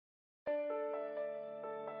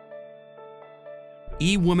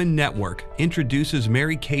E-Woman Network introduces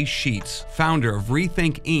MaryKay Sheets, founder of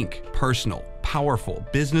Rethink Inc., personal, powerful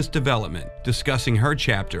business development, discussing her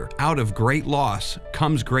chapter, Out of Great Loss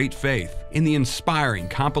Comes Great Faith, in the inspiring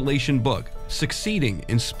compilation book, Succeeding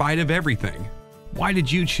in Spite of Everything. Why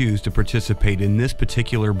did you choose to participate in this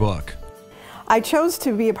particular book? I chose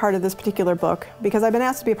to be a part of this particular book because I've been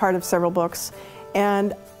asked to be a part of several books,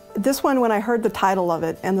 and this one, when I heard the title of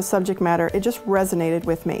it and the subject matter, it just resonated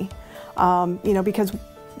with me. Because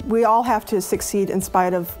we all have to succeed in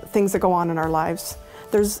spite of things that go on in our lives.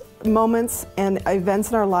 There's moments and events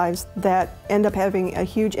in our lives that end up having a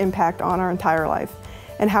huge impact on our entire life,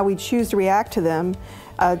 and how we choose to react to them,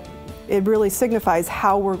 it really signifies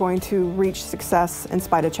how we're going to reach success in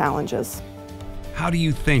spite of challenges. How do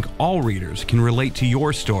you think all readers can relate to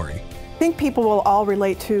your story? I think people will all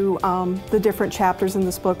relate to the different chapters in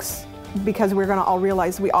this book because we're going to all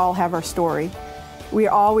realize we all have our story. We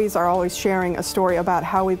are always sharing a story about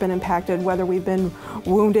how we've been impacted, whether we've been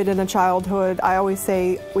wounded in a childhood. I always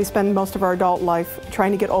say we spend most of our adult life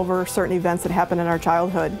trying to get over certain events that happen in our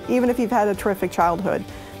childhood. Even if you've had a terrific childhood,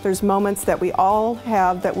 there's moments that we all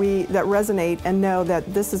have that resonate and know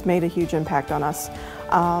that this has made a huge impact on us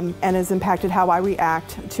and has impacted how I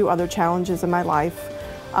react to other challenges in my life.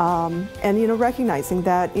 Recognizing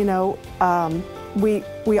that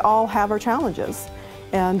we all have our challenges.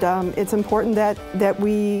 And it's important that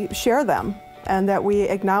we share them and that we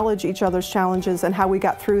acknowledge each other's challenges and how we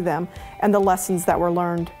got through them and the lessons that were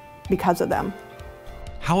learned because of them.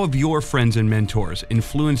 How have your friends and mentors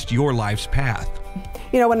influenced your life's path?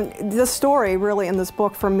 When the story really in this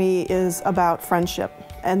book for me is about friendship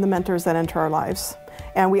and the mentors that enter our lives.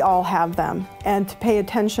 And we all have them. And to pay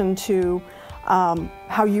attention to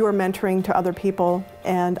how you are mentoring to other people,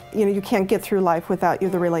 and you can't get through life without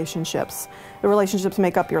the relationships. The relationships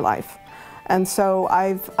make up your life. And so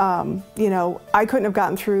I couldn't have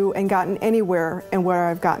gotten through and gotten anywhere in where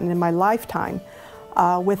I've gotten in my lifetime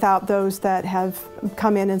without those that have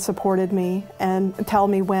come in and supported me and tell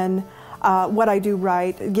me when what I do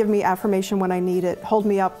right, give me affirmation when I need it, hold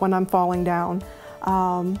me up when I'm falling down,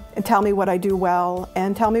 and tell me what I do well,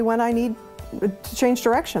 and tell me when I need to change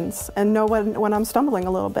directions and know when I'm stumbling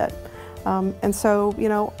a little bit. That's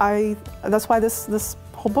why this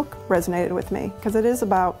whole book resonated with me, because it is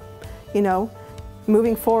about,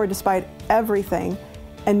 moving forward despite everything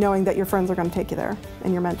and knowing that your friends are going to take you there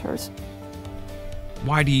and your mentors.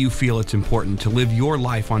 Why do you feel it's important to live your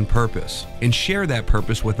life on purpose and share that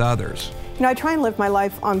purpose with others? I try and live my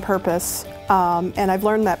life on purpose, and I've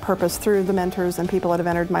learned that purpose through the mentors and people that have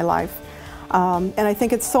entered my life. And I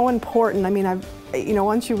think it's so important.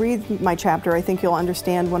 Once you read my chapter, I think you'll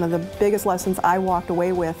understand one of the biggest lessons I walked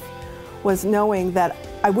away with was knowing that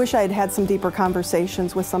I wish I had had some deeper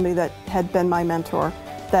conversations with somebody that had been my mentor,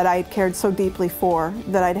 that I had cared so deeply for,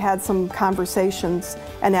 that I'd had some conversations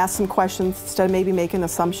and asked some questions instead of maybe making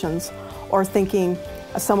assumptions or thinking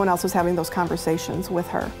someone else was having those conversations with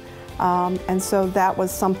her. And so that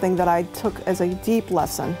was something that I took as a deep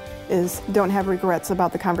lesson, is don't have regrets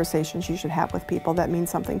about the conversations you should have with people that mean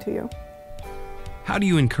something to you. How do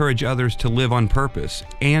you encourage others to live on purpose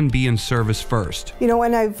and be in service first?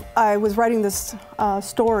 When I was writing this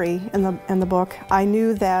story in the book, I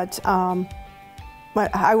knew that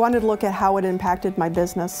I wanted to look at how it impacted my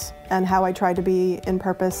business and how I tried to be in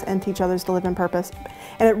purpose and teach others to live in purpose.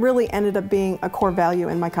 And it really ended up being a core value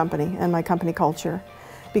in my company and my company culture,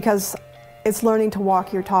 because it's learning to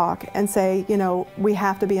walk your talk and say, we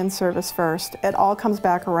have to be in service first. It all comes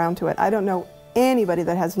back around to it. I don't know anybody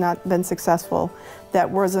that has not been successful that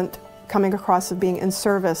wasn't coming across of being in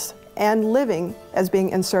service and living as being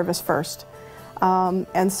in service first.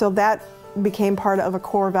 And so that became part of a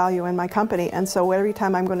core value in my company. And so every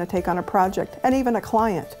time I'm going to take on a project, and even a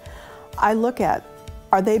client, I look at,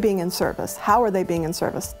 are they being in service? How are they being in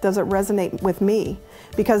service? Does it resonate with me?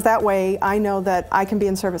 Because that way I know that I can be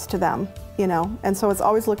in service to them, And so it's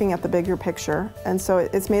always looking at the bigger picture. And so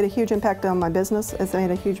it's made a huge impact on my business. It's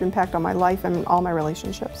made a huge impact on my life and all my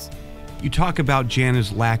relationships. You talk about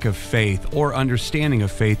Jana's lack of faith or understanding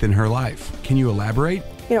of faith in her life. Can you elaborate?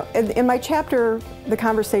 In my chapter, the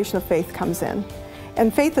conversation of faith comes in.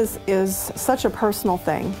 And faith is such a personal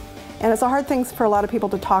thing. And it's a hard thing for a lot of people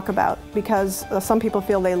to talk about because some people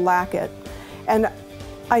feel they lack it. And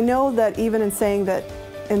I know that even in saying that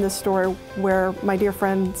in this story where my dear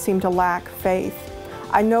friend seemed to lack faith,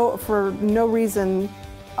 I know for no reason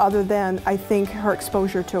other than I think her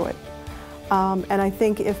exposure to it. And I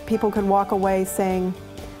think if people could walk away saying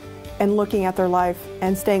and looking at their life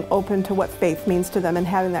and staying open to what faith means to them and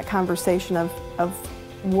having that conversation of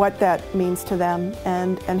what that means to them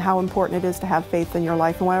and how important it is to have faith in your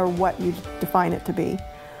life, no matter what you define it to be.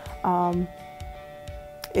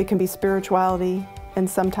 It can be spirituality, and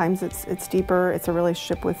sometimes it's deeper. It's a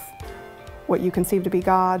relationship with what you conceive to be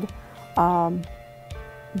God.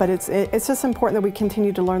 But it's just important that we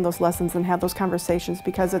continue to learn those lessons and have those conversations,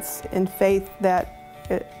 because it's in faith that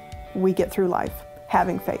we get through life,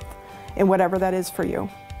 having faith in whatever that is for you.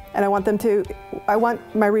 And I want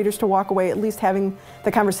my readers to walk away at least having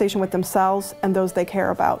the conversation with themselves and those they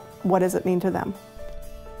care about. What does it mean to them?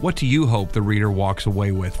 What do you hope the reader walks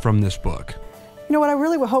away with from this book? You know, what I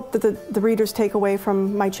really would hope that the readers take away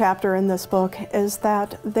from my chapter in this book is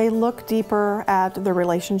that they look deeper at the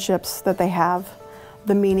relationships that they have,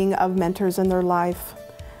 the meaning of mentors in their life,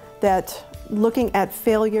 that looking at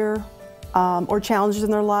failure or challenges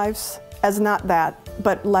in their lives as not that,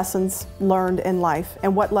 but lessons learned in life.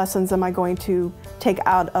 And what lessons am I going to take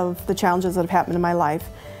out of the challenges that have happened in my life?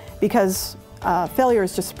 Because failure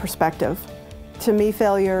is just perspective. To me,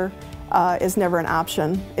 failure is never an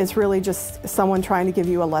option. It's really just someone trying to give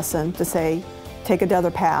you a lesson to say, take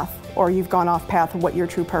another path, or you've gone off path of what your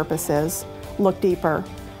true purpose is. Look deeper.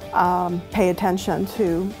 Pay attention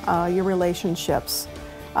to your relationships.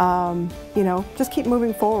 You know, just keep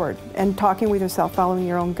moving forward and talking with yourself, following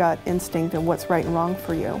your own gut instinct of what's right and wrong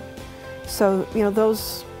for you. So, you know,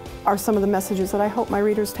 those are some of the messages that I hope my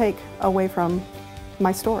readers take away from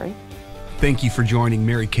my story. Thank you for joining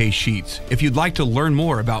Mary Kay Sheets. If you'd like to learn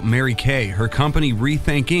more about Mary Kay, her company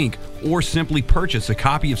Rethink Inc., or simply purchase a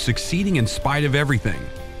copy of Succeeding in Spite of Everything,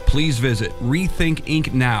 please visit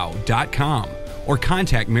rethinkinknow.com or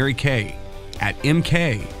contact Mary Kay at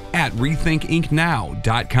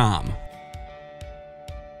mk@rethinkinknow.com.